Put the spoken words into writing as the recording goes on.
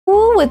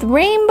with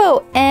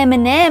rainbow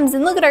M&Ms,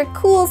 and look at our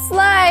cool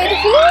slide.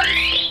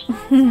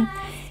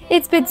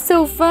 It's been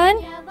so fun.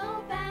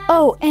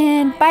 Oh,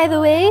 and by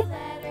the way,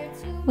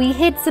 we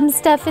hid some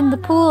stuff in the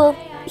pool.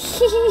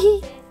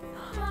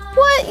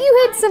 What?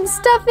 You hid some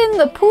stuff in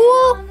the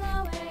pool?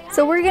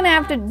 So we're gonna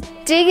have to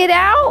dig it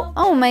out?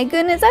 Oh my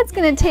goodness, that's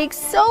gonna take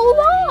so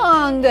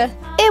long.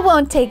 It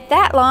won't take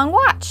that long,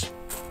 watch.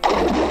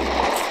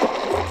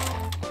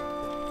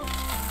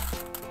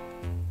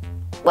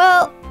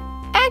 Well,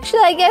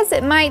 actually I guess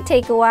it might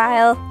take a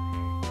while.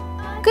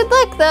 Good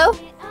luck though.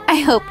 I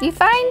hope you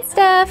find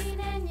stuff.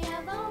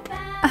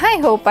 I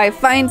hope I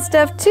find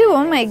stuff too,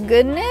 oh my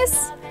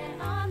goodness.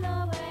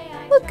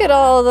 Look at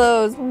all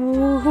those.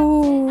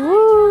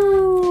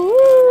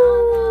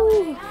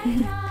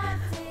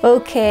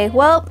 Okay,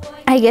 well,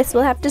 I guess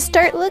we'll have to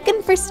start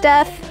looking for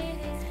stuff.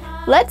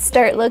 Let's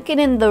start looking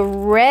in the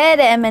red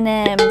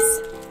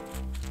M&Ms.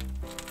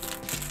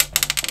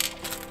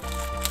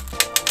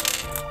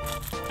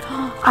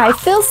 I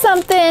feel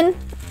something.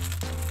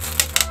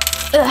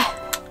 Ugh.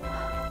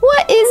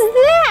 What is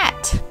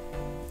that?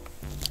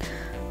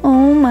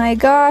 Oh my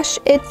gosh,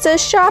 it's a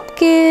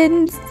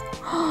Shopkins.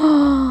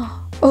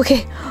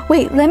 Okay,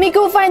 wait, let me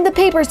go find the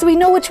paper so we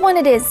know which one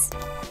it is.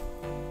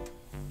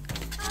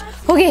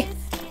 Okay.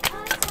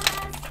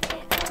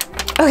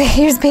 Okay,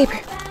 here's paper.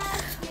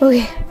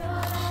 Okay.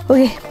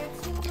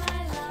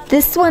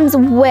 This one's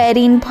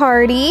wedding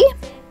party.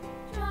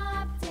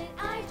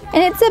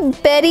 And it's a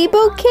Betty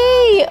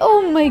bouquet.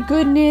 Oh my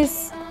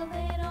goodness.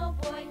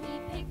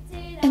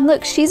 And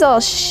look, she's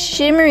all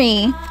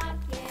shimmery.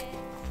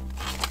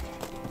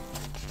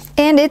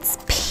 And it's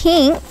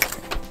pink.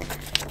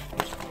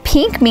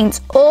 Pink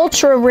means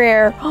ultra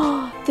rare.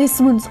 This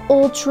one's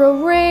ultra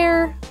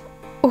rare.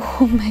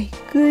 Oh my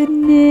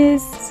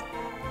goodness.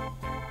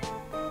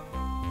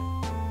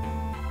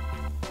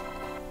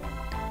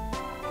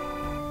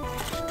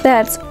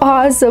 That's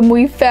awesome.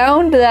 We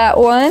found that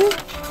one.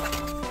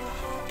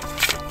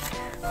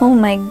 Oh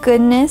my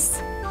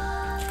goodness.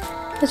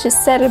 Let's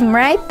just set him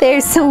right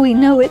there so we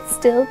know it's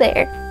still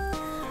there.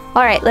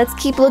 All right, let's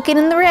keep looking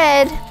in the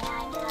red.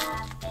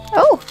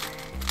 Oh,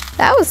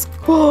 that was,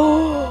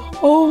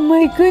 oh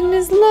my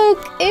goodness,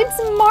 look, it's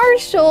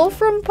Marshall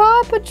from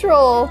Paw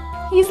Patrol.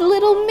 He's a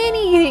little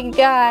mini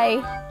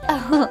guy.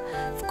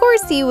 Of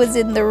course he was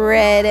in the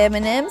red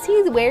M&Ms,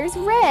 he wears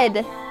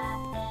red.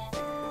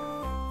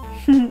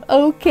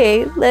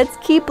 Okay, let's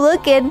keep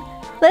looking.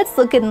 Let's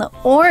look in the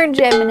orange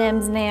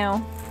M&Ms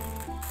now.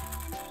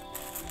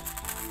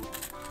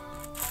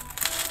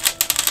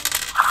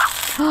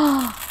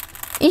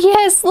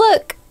 Yes,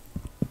 look.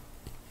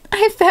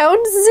 I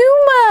found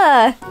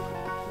Zuma.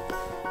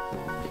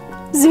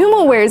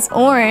 Zuma wears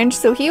orange,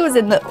 so he was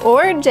in the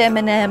orange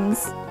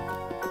M&Ms.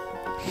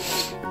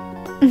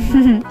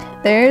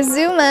 There's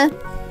Zuma.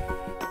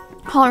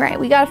 All right,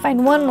 we gotta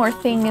find one more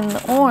thing in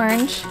the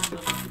orange.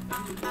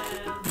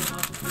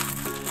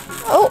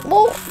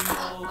 Oh,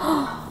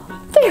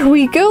 there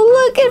we go.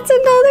 Look, it's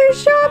another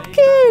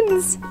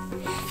Shopkins.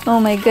 Oh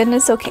my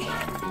goodness. Okay,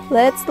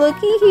 let's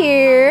looky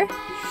here.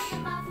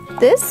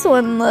 This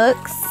one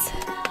looks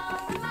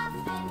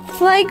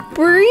like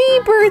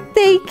Brie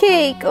birthday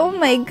cake. Oh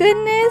my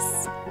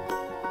goodness.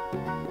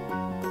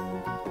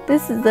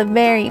 This is the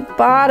very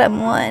bottom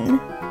one.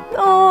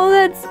 Oh,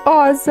 that's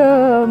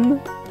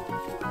awesome.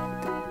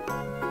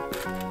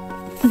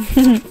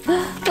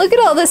 Look at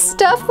all the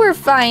stuff we're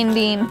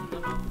finding.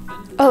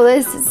 Oh,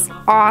 this is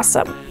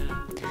awesome.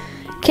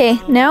 Okay,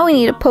 now we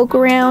need to poke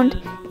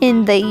around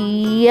in the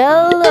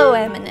yellow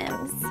M&Ms.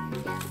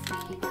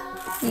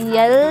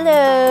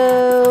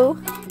 Yellow.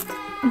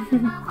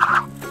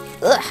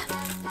 Ugh.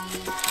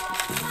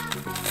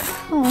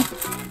 Oh.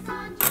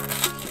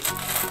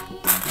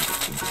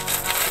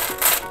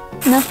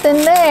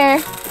 Nothing there.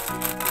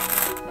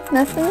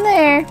 Nothing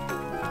there.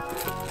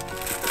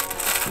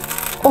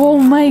 Oh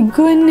my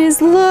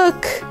goodness,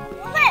 look.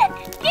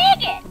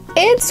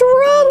 It's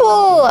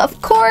Rubble,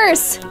 of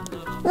course.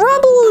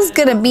 Rubble is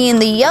gonna be in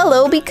the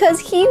yellow because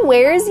he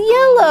wears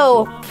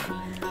yellow.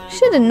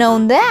 Should have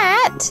known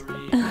that.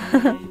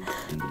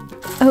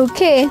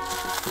 Okay.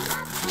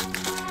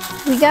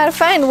 We gotta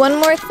find one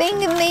more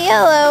thing in the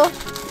yellow.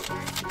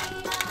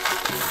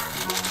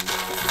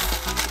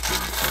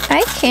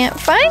 I can't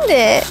find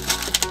it.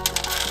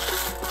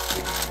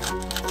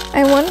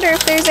 I wonder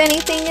if there's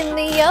anything in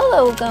the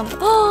yellow gum.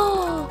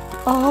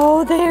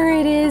 Oh, there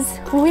it is.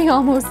 We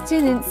almost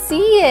didn't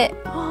see it.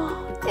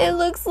 It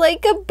looks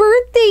like a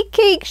birthday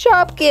cake,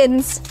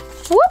 Shopkins.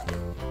 Whoop.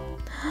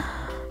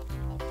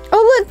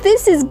 Oh, look,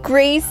 this is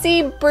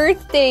Gracie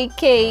birthday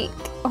cake.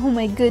 Oh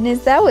my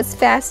goodness, that was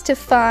fast to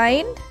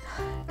find.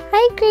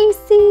 Hi,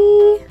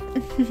 Gracie.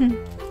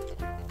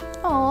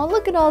 Oh,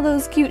 look at all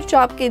those cute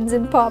Shopkins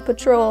in Paw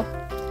Patrol.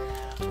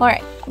 All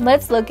right,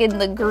 let's look in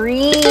the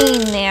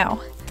green now.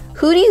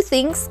 Who do you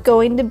think's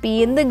going to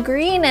be in the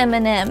green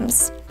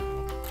M&Ms?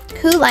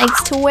 Who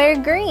likes to wear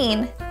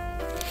green?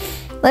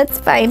 Let's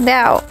find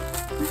out.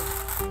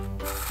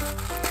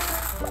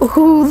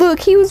 Ooh, look,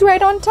 he was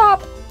right on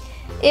top.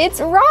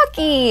 It's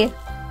Rocky.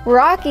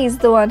 Rocky's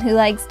the one who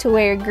likes to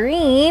wear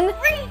green.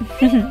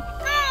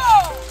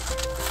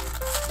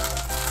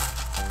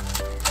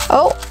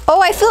 Oh,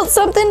 I felt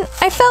something.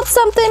 I felt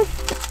something.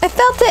 I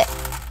felt it.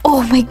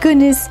 Oh my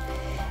goodness.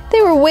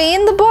 They were way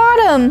in the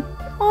bottom.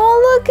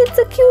 Oh, look, it's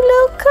a cute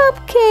little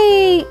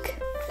cupcake.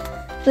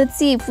 Let's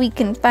see if we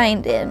can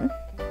find him.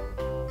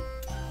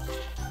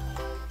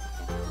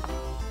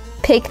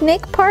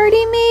 Picnic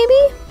party,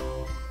 maybe?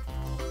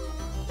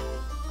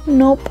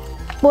 Nope.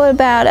 What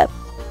about a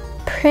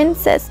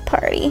princess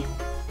party?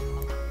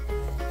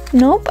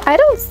 Nope, I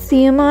don't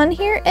see him on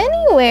here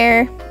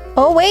anywhere.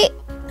 Oh, wait.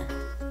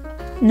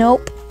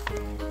 Nope.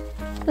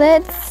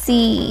 Let's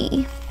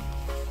see.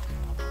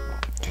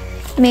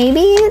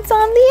 Maybe it's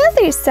on the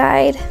other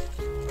side.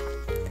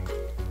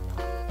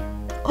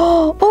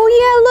 Oh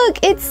yeah, look,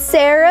 it's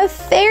Sarah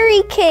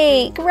Fairy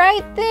Cake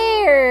right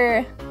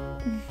there.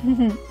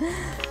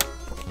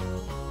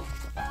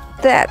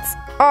 That's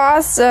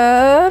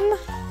awesome.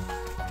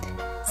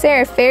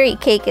 Sarah Fairy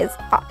Cake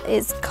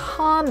is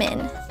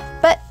common,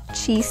 but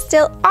she's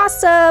still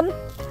awesome.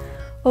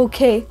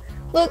 Okay,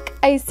 look,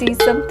 I see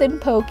something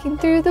poking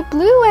through the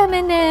blue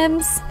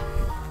M&Ms.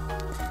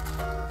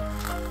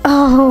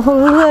 Oh,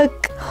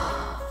 look.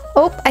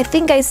 Oh, I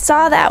think I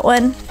saw that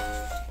one.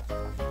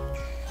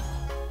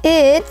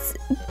 It's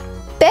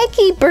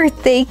Becky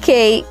birthday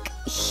cake.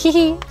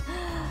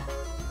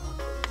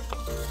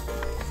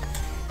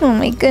 Oh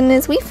my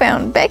goodness, we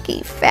found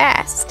Becky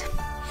fast.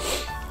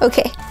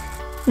 Okay,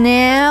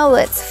 now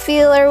let's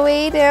feel our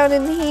way down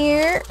in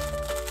here.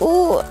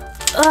 Ooh,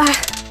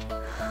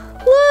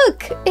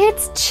 look,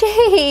 it's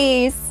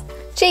Chase.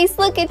 Chase,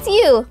 look, it's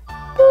you.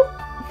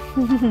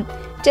 Boop.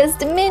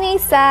 Just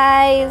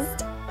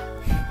mini-sized.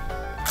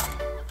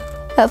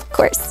 Of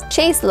course,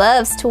 Chase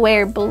loves to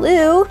wear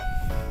blue.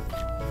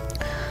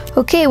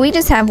 Okay, we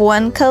just have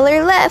one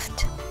color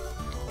left.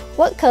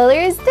 What color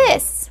is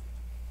this?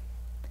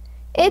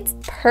 It's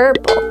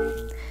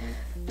purple.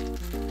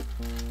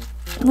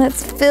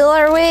 Let's feel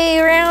our way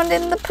around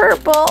in the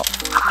purple.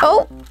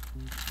 Oh,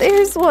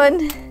 there's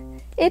one.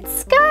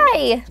 It's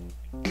Sky.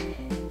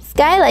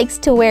 Sky likes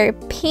to wear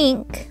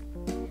pink,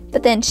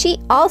 but then she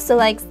also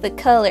likes the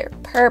color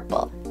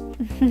purple.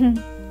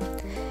 And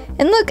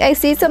look, I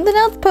see something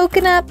else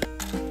poking up.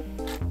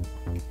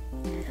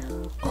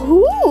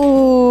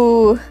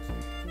 Ooh,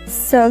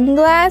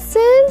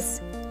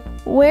 sunglasses?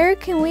 Where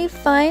can we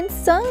find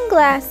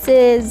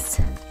sunglasses?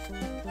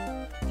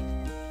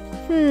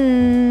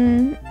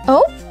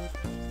 Oh,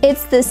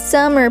 it's the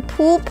summer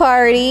pool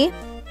party.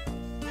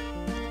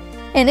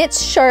 And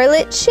it's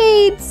Charlotte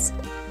shades.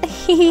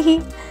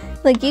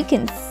 Look, you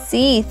can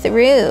see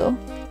through.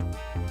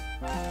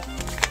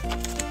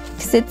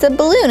 Because it's a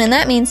balloon, and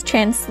that means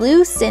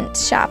translucent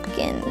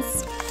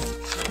Shopkins.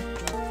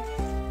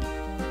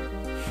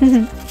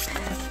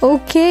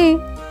 Okay,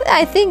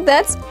 I think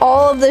that's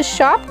all of the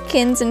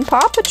Shopkins in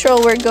Paw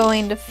Patrol we're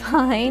going to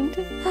find.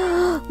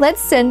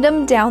 Let's send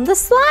them down the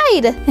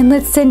slide. And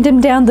let's send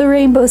them down the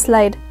rainbow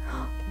slide.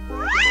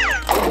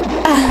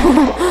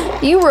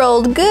 You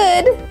rolled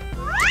good.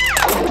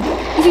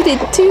 You did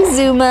too,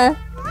 Zuma.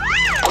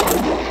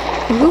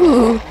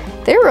 Ooh,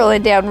 they're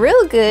rolling down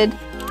real good.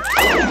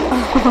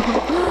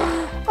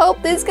 Oh,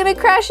 this is gonna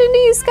crash into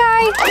you,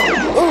 Sky.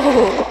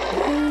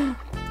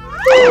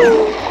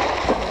 Ooh.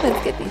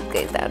 Let's get these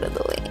guys out of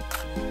the way.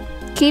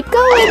 Keep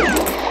going.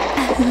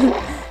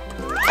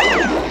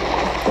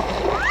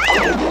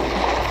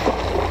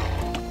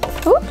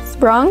 Oops,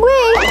 wrong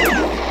way.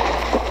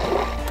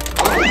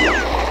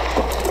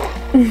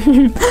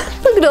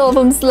 Look at all of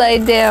them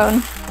slide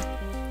down.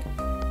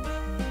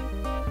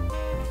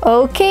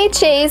 Okay,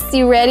 Chase,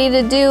 you ready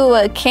to do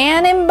a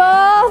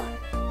cannonball?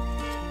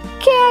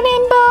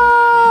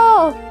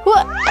 Cannonball!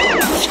 What?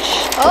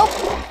 Oh,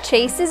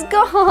 Chase is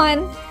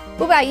gone.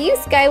 What about you,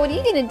 Sky? What are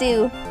you gonna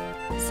do?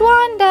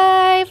 Swan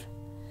dive.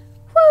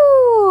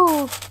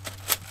 Woo!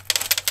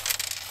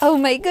 Oh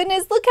my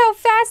goodness, look how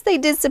fast they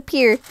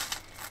disappear.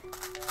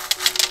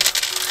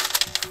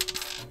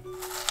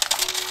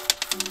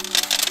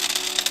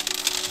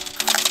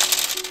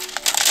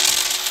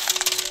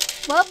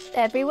 Well,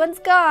 everyone's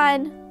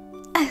gone.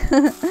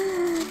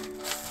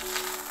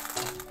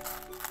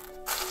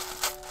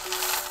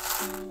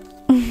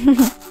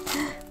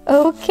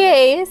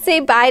 Okay, say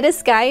bye to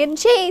Sky and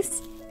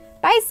Chase.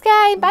 Bye,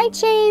 Sky. Bye,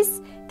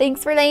 Chase.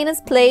 Thanks for letting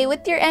us play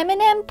with your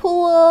M&M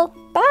pool.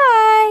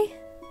 Bye.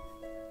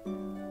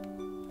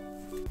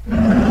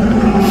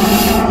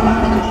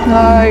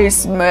 I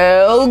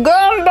smell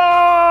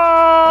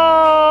gumballs.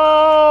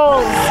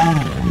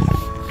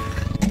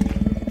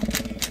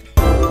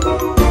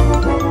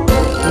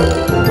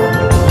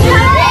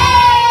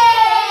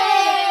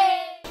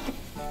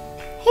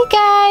 Hey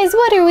guys,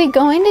 what are we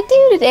going to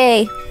do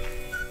today?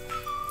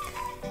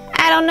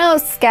 I don't know,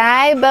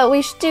 Sky, but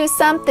we should do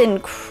something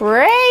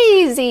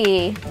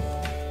crazy.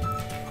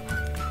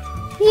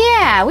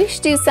 Yeah, we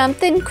should do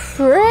something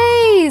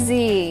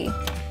crazy.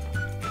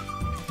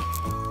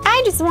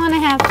 I just want to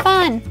have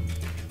fun.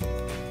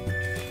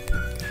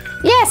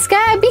 Yeah,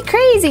 Sky, be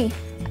crazy.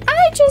 I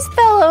I just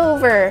fell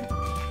over.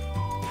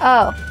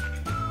 Oh.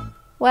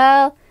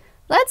 Well,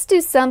 let's do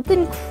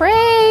something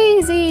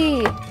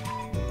crazy.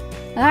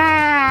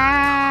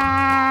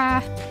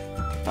 Ah.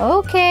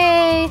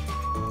 Okay.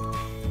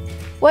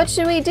 What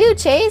should we do,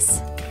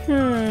 Chase?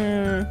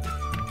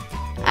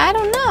 I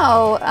don't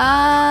know.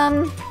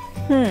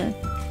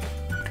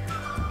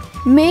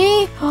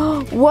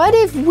 What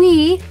if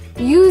we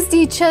used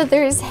each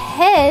other's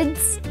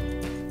heads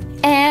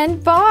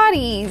and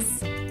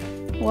bodies?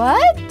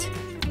 What?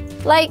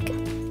 Like,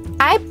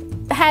 I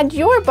had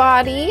your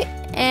body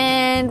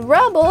and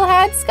Rubble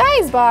had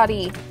Sky's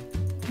body.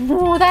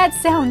 Oh, that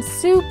sounds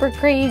super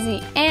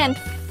crazy and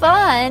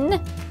fun.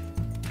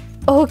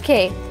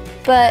 Okay,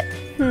 but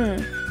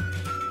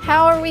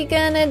how are we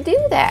gonna do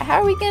that?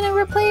 How are we gonna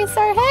replace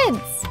our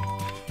heads?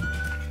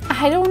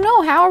 I don't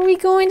know. How are we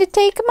going to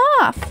take them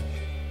off?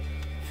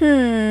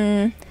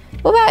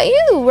 What about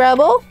you,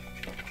 Rubble?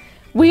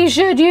 We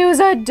should use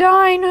a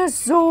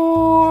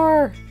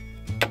dinosaur.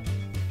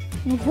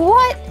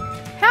 What?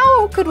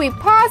 How could we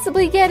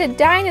possibly get a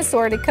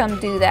dinosaur to come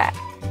do that?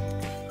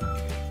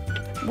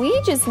 We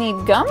just need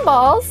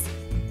gumballs.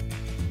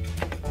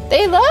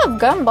 They love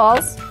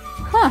gumballs.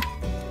 Huh.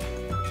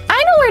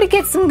 I know where to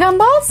get some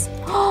gumballs.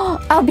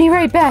 I'll be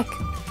right back.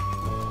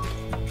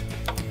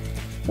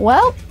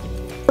 Well,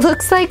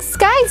 looks like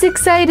Sky's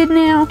excited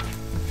now.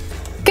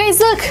 Guys,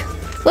 look.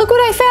 Look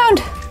what I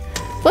found.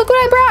 Look what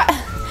I brought.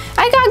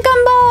 I got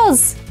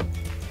gumballs.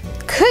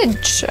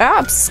 Good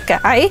job,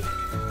 Sky.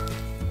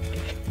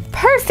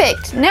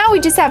 Perfect. Now we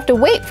just have to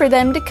wait for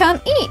them to come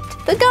eat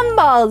the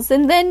gumballs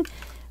and then,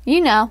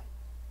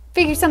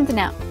 figure something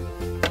out.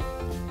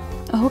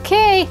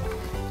 Okay.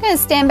 I'm gonna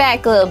stand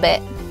back a little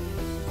bit.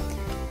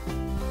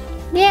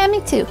 Yeah,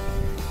 me too.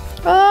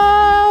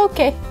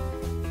 Okay.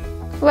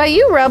 What about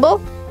you, Rubble?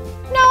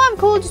 No, I'm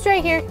cool, just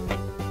right here.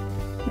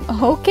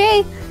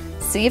 Okay.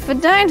 See if a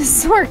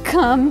dinosaur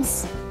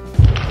comes.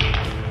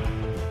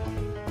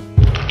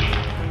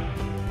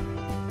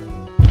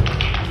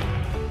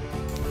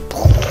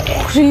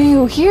 Do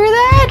you hear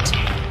that?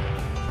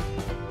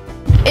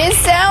 It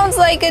sounds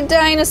like a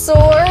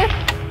dinosaur.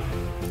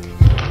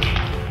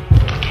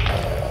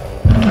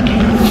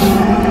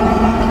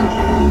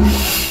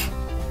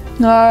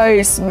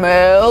 I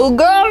smell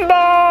gumballs!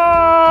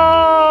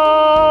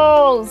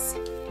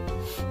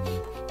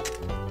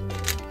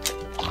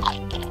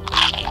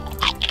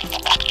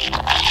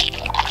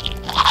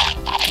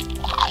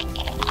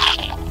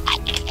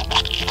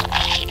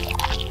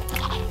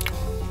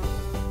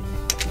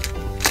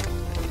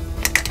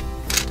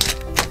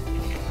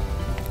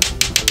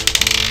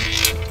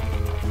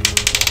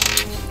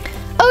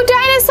 Oh,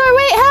 dinosaur,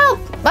 wait, help!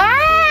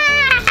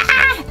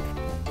 Ah!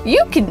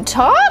 You can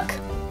talk?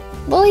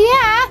 Well,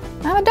 yeah.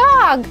 I'm a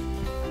dog.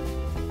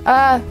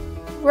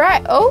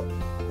 Right. Oh,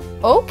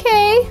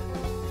 okay.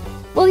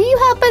 Will you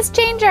help us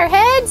change our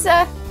heads?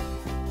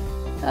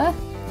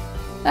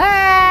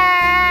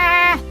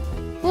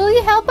 Will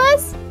you help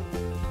us?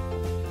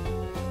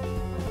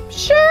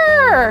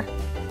 Sure.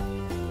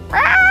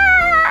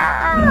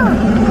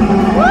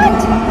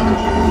 What?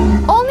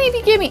 Only if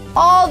you give me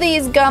all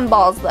these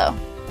gumballs, though.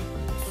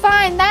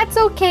 Fine, that's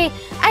okay.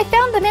 I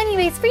found them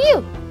anyways for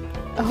you.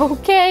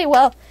 Okay,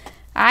 well,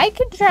 I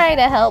could try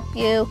to help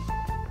you.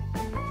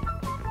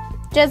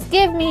 Just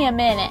give me a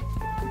minute.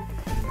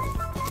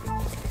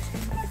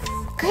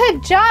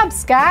 Good job,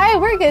 Sky.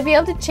 We're gonna be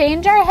able to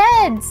change our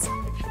heads.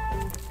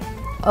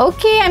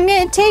 Okay, I'm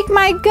gonna take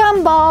my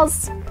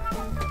gumballs.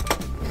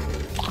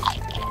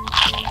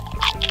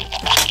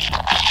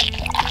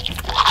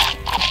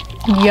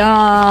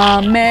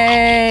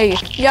 Yummy!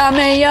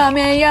 Yummy,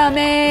 yummy,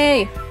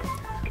 yummy!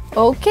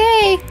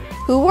 Okay,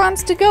 who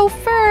wants to go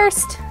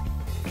first?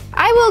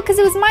 I will, because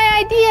it was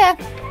my idea.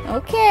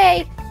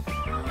 Okay.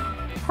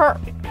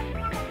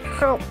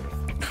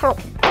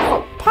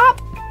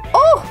 Pop!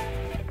 Oh!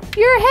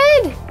 Your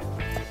head!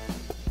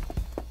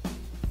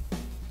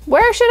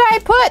 Where should I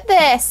put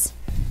this?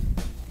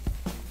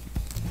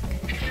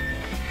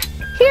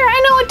 Here,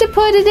 I know what to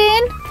put it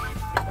in.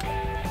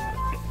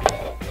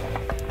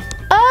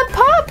 A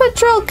Paw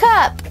Patrol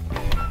cup.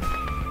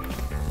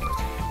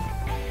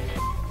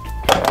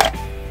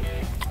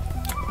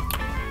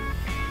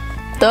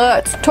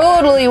 That's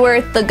totally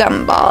worth the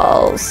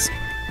gumballs.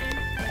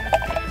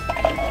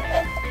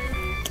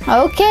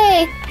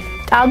 Okay,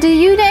 I'll do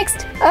you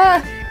next.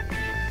 Okay.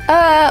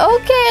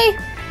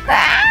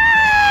 Ah!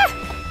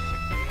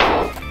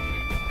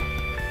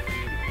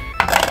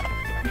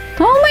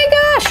 Oh my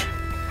gosh!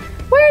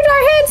 Where'd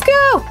our heads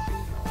go?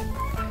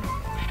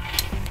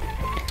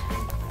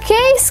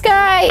 Okay,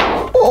 Sky.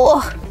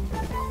 Oh.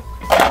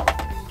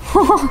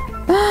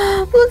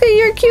 Look at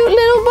your cute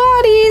little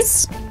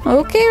bodies.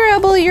 Okay,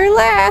 Rebel, you're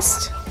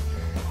last.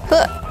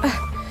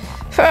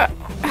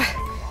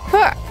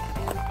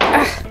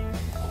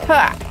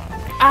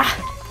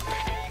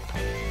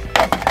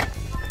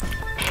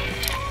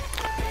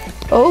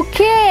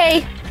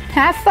 Okay,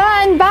 have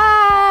fun,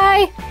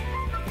 bye.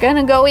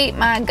 Gonna go eat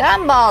my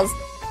gumballs.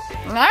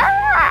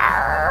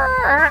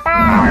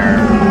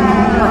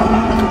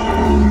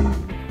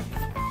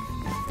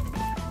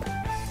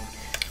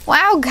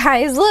 Wow,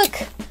 guys,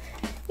 look.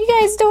 You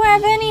guys don't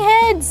have any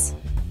heads.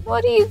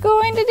 What are you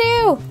going to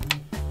do?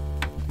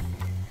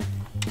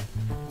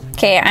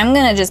 Okay, I'm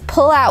gonna just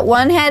pull out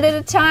one head at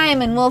a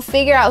time and we'll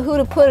figure out who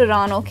to put it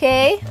on,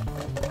 okay?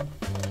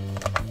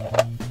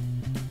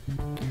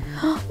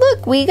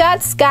 Look, we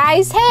got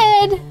Sky's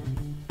head.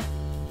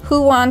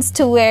 Who wants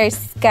to wear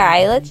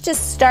Sky? Let's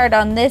just start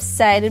on this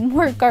side and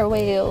work our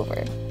way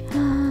over.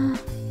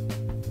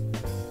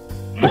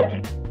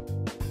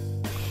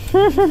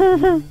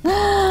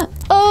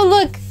 Oh,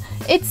 look,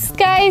 it's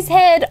Sky's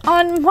head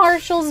on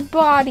Marshall's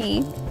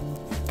body.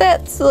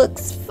 That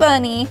looks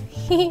funny.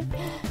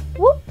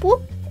 Whoop,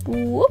 whoop,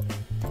 whoop.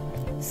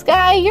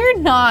 Sky, you're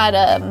not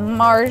a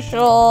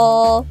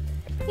Marshall.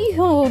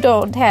 You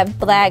don't have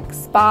black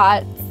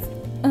spots.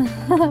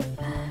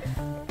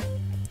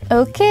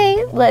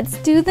 Okay, let's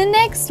do the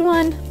next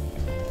one.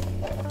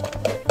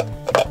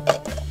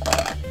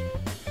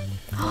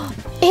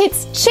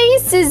 It's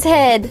Chase's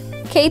head.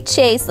 Okay,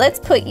 Chase, let's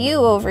put you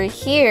over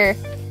here.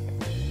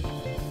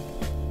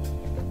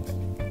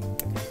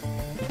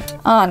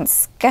 On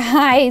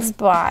Sky's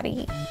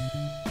body.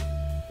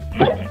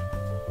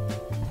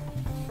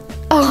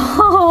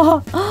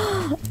 Oh,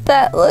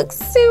 that looks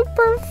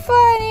super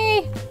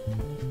funny.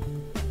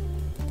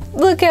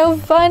 Look how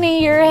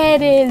funny your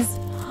head is.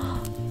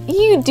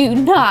 You do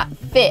not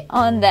fit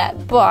on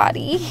that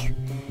body.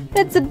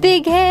 That's a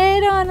big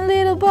head on a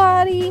little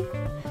body.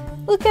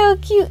 Look how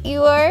cute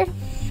you are.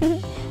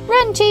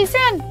 Run, Chase,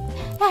 run.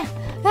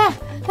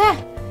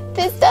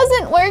 This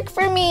doesn't work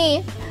for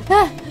me.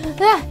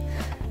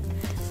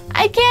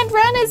 I can't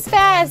run as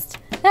fast.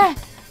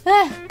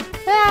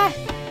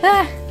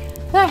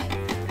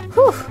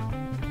 Whew.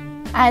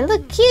 I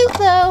look cute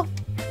though.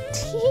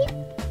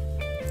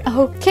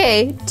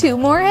 Okay, 2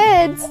 more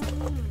heads.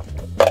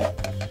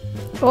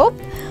 Oh,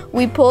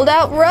 we pulled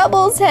out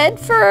Rubble's head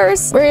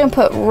first. We're gonna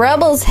put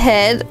Rubble's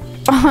head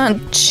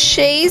on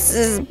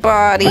Chase's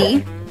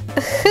body.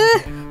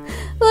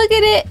 Look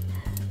at it.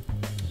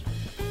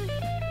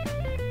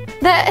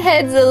 That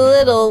head's a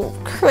little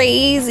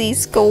crazy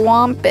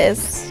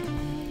squampus.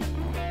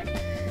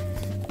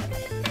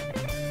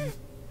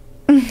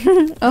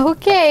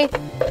 Okay,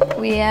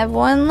 we have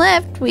one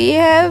left. We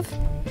have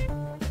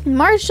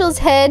Marshall's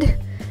head.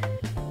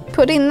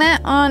 Putting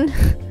that on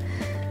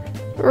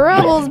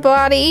Rubble's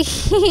body.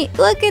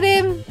 Look at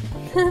him.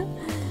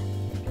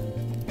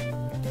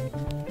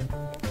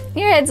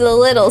 Your head's a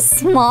little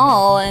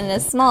small and a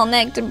small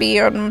neck to be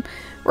on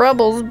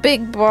Rubble's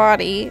big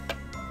body.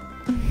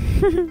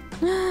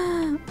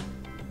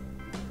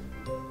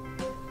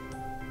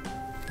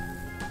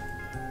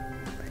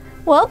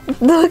 Well,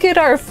 look at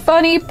our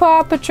funny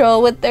Paw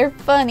Patrol with their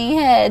funny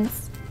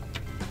heads.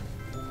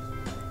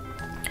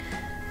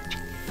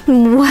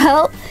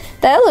 Well,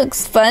 that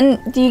looks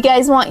fun. Do you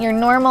guys want your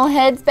normal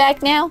heads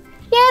back now?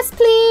 Yes,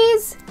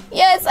 please.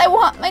 Yes, I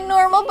want my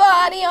normal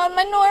body on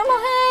my normal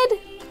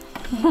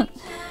head.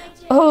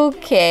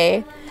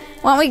 Okay.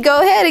 Why don't we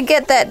go ahead and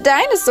get that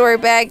dinosaur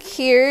back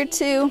here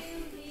to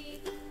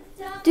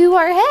do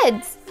our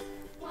heads.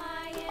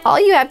 All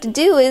you have to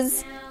do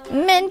is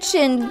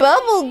mention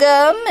bubble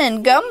gum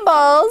and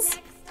gumballs.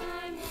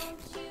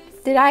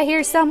 Did I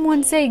hear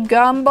someone say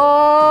gumballs?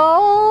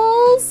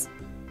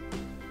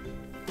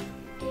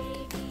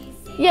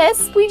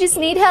 Yes, we just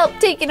need help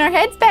taking our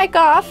heads back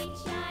off.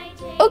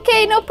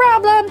 Okay, no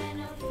problem.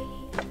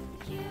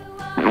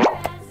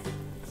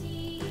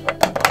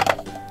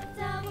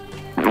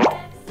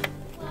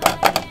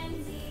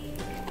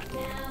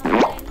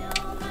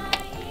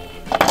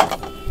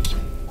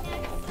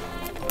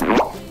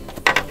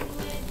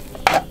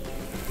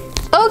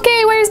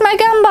 Okay, where's my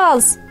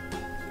gumballs?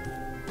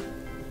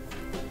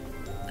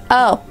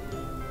 Oh.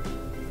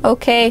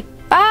 Okay,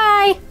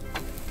 bye.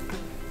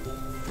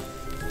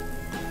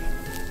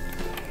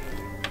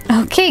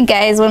 Okay,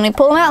 guys, when we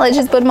pull them out, let's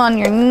just put them on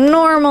your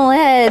normal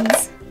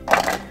heads.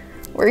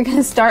 We're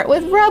gonna start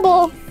with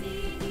Rubble.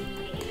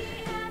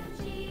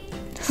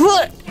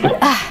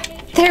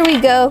 There we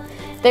go.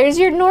 There's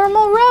your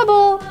normal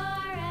Rubble.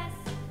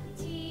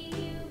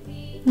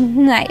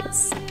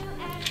 Nice.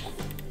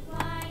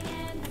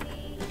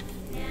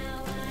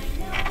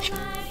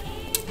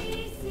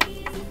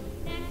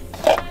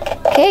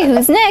 Okay,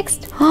 who's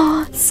next?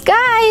 Oh,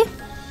 Sky.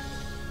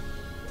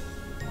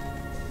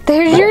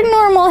 There's your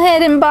normal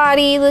head and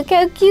body. Look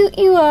how cute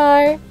you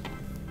are.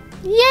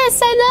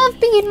 Yes, I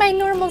love being my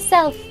normal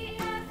self.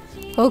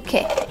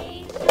 Okay.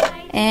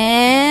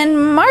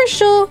 And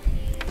Marshall.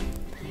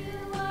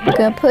 I'm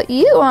gonna put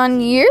you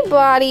on your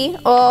body.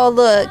 Oh,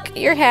 look,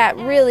 your hat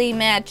really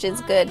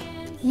matches good.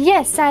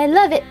 Yes, I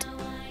love it.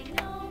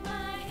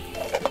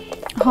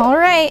 All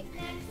right.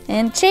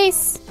 And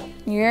Chase,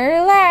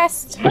 you're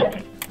last.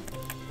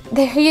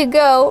 There you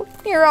go.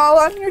 You're all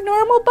on your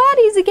normal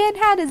bodies again.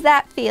 How does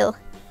that feel?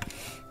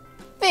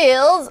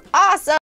 Feels awesome.